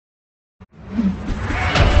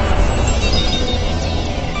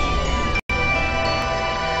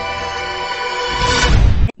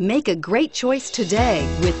Make a great choice today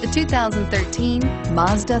with the 2013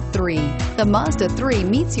 Mazda 3. The Mazda 3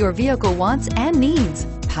 meets your vehicle wants and needs.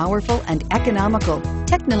 Powerful and economical,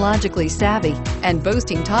 technologically savvy, and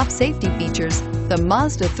boasting top safety features, the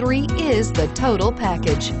Mazda 3 is the total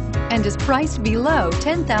package and is priced below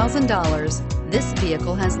 $10,000. This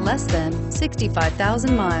vehicle has less than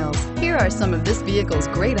 65,000 miles. Here are some of this vehicle's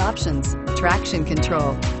great options: traction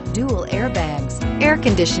control, dual airbags, air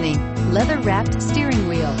conditioning, leather-wrapped steering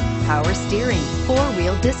wheel, power steering,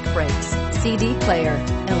 four-wheel disc brakes, CD player,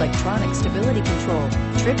 electronic stability control,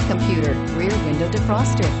 trip computer, rear window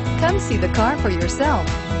defroster. Come see the car for yourself.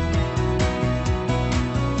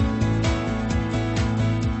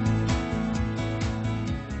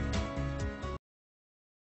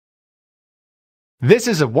 This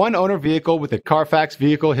is a one-owner vehicle with a Carfax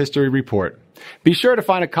Vehicle History Report. Be sure to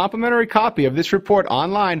find a complimentary copy of this report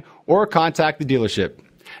online or contact the dealership.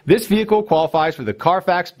 This vehicle qualifies for the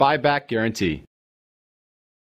Carfax Buyback Guarantee.